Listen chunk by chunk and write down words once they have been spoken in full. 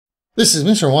This is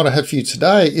Mr. and what I have for you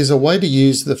today is a way to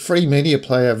use the free media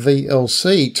player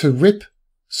VLC to rip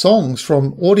songs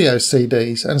from audio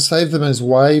CDs and save them as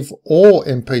WAV or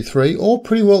MP3 or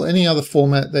pretty well any other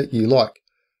format that you like.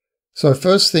 So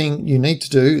first thing you need to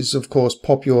do is of course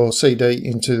pop your CD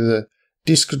into the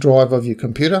disk drive of your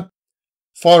computer,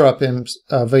 fire up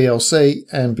VLC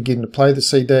and begin to play the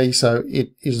CD so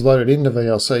it is loaded into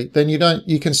VLC. Then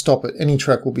you can stop it, any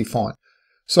track will be fine.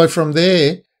 So from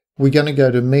there we're going to go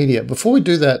to media. Before we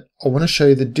do that, I want to show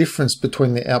you the difference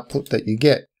between the output that you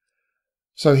get.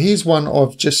 So here's one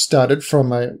I've just started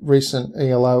from a recent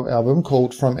ELO album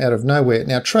called From Out of Nowhere.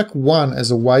 Now track 1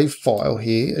 as a WAV file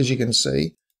here, as you can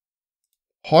see,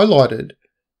 highlighted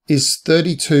is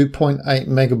 32.8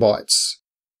 megabytes.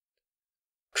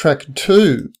 Track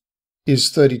 2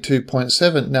 is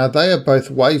 32.7. Now they are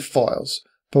both WAV files,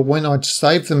 but when I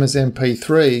save them as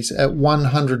MP3s at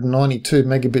 192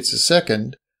 megabits a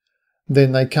second,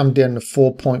 then they come down to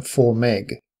 4.4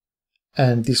 meg.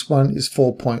 And this one is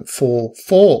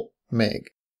 4.44 meg.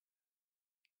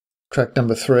 Track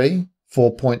number 3,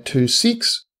 4.26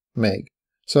 meg.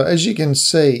 So as you can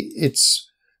see,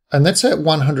 and that's at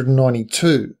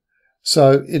 192.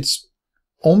 So it's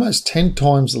almost 10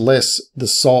 times less the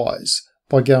size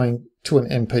by going to an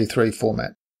MP3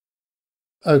 format.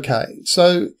 Okay,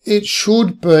 so it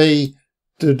should be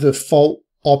the default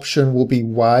option will be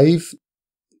WAV,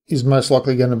 is most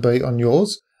likely going to be on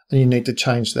yours, and you need to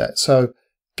change that. So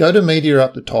go to media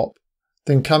up the top,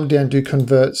 then come down to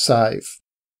convert save,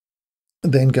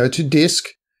 then go to disk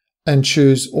and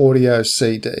choose audio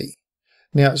CD.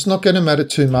 Now it's not going to matter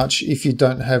too much if you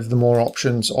don't have the more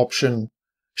options option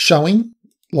showing,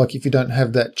 like if you don't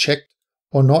have that checked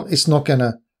or not, it's not going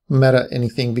to matter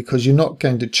anything because you're not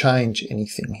going to change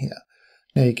anything here.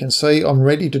 Now you can see I'm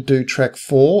ready to do track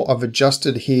 4. I've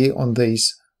adjusted here on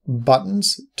these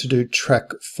buttons to do track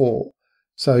 4.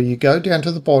 So you go down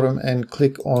to the bottom and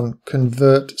click on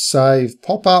convert save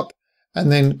pop up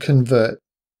and then convert.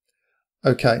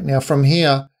 Okay, now from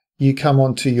here you come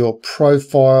onto your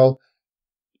profile.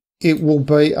 It will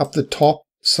be up the top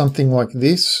something like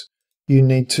this. You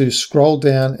need to scroll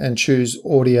down and choose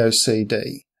audio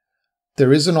CD.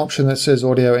 There is an option that says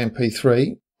audio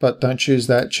MP3, but don't choose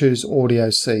that, choose audio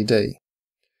CD.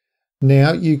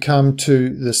 Now you come to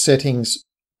the settings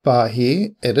bar here,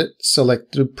 edit,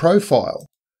 selected profile.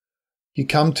 You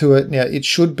come to it, now it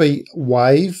should be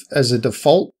WAV as a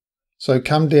default, so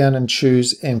come down and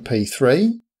choose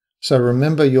MP3. So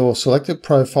remember your selected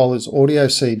profile is audio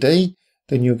CD,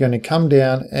 then you're going to come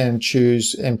down and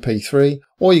choose MP3,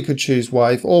 or you could choose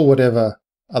WAV or whatever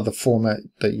other format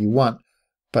that you want,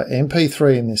 but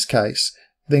MP3 in this case.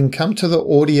 Then come to the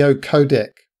audio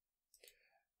codec.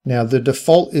 Now the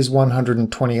default is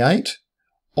 128.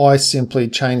 I simply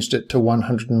changed it to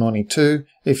 192.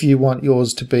 If you want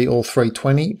yours to be all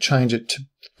 320, change it to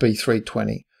be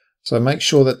 320. So make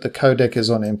sure that the codec is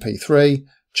on MP3.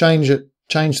 Change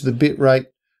the bit rate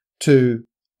to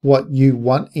what you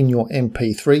want in your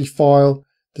MP3 file.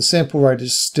 The sample rate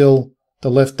is still the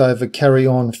leftover carry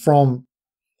on from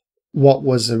what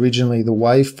was originally the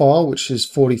WAV file, which is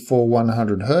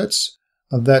 44,100 Hertz.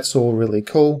 And that's all really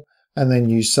cool. And then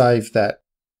you save that.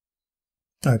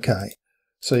 Okay.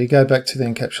 So you go back to the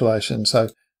encapsulation. So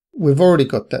we've already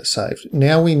got that saved.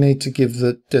 Now we need to give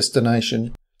the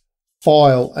destination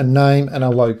file a name and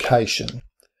a location.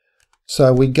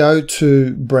 So we go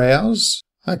to browse.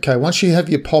 Okay, once you have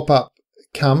your pop-up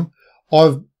come,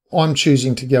 I'm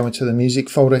choosing to go into the music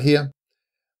folder here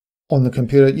on the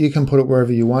computer. You can put it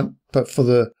wherever you want, but for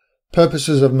the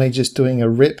purposes of me just doing a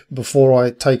rip before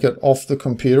I take it off the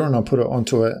computer and I put it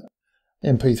onto a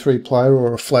MP3 player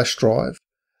or a flash drive,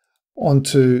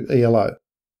 onto ELO.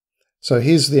 So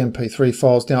here's the MP3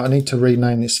 files. Now I need to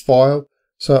rename this file.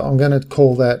 So I'm going to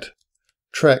call that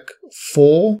track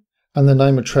 4. And the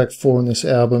name of track 4 in this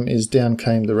album is Down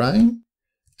Came the Rain.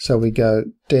 So we go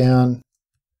Down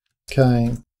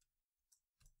Came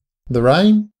the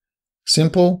Rain.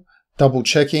 Simple. Double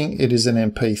checking it is an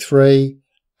MP3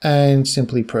 and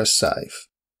simply press save.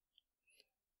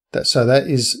 So that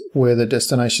is where the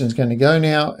destination is going to go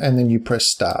now, and then you press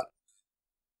start.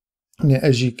 Now,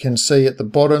 as you can see at the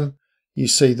bottom, you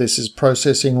see this is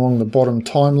processing along the bottom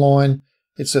timeline.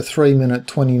 It's a 3-minute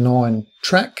 29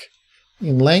 track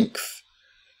in length.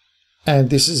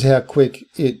 And this is how quick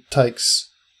it takes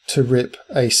to rip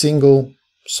a single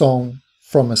song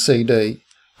from a CD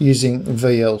using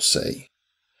VLC.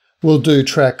 We'll do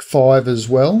track 5 as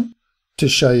well to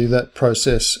show you that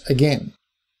process again.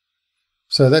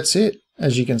 So that's it.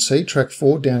 As you can see, track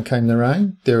 4, Down Came the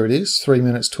Rain. There it is, 3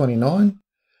 minutes 29.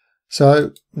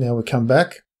 So now we come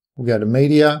back, we'll go to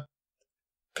media,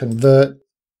 convert,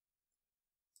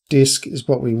 disk is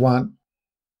what we want,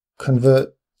 convert,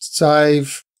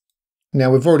 save.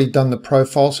 Now we've already done the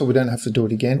profile, so we don't have to do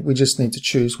it again. We just need to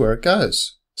choose where it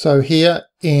goes. So here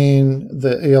in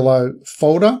the ELO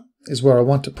folder is where I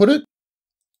want to put it.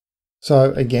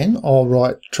 So again, I'll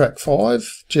write track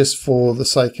 5 just for the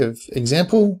sake of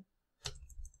example.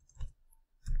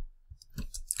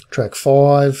 Track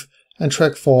 5, and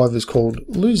track 5 is called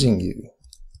Losing You.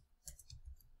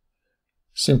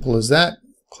 Simple as that.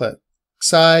 Click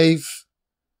save,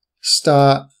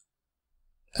 start,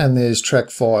 and there's track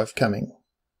 5 coming.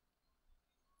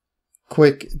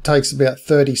 Quick, it takes about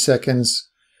 30 seconds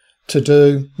to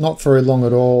do, not very long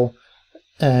at all,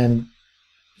 and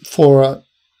for a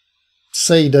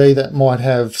CD that might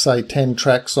have, say, 10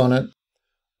 tracks on it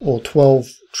or 12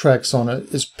 tracks on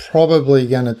it, is probably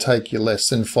going to take you less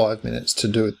than 5 minutes to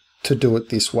do it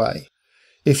this way.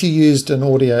 If you used an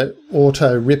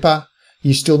auto ripper,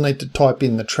 you still need to type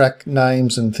in the track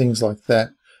names and things like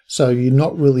that. So you're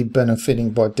not really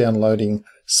benefiting by downloading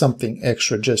something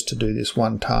extra just to do this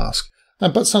one task.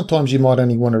 But sometimes you might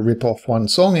only want to rip off one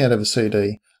song out of a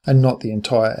CD and not the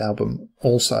entire album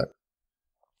also.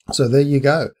 So there you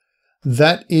go.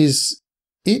 That is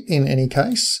it in any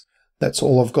case. That's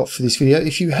all I've got for this video.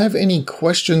 If you have any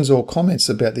questions or comments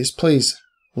about this, please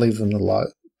leave them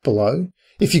below.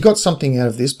 If you got something out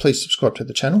of this, please subscribe to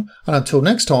the channel. And until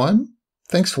next time,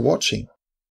 thanks for watching.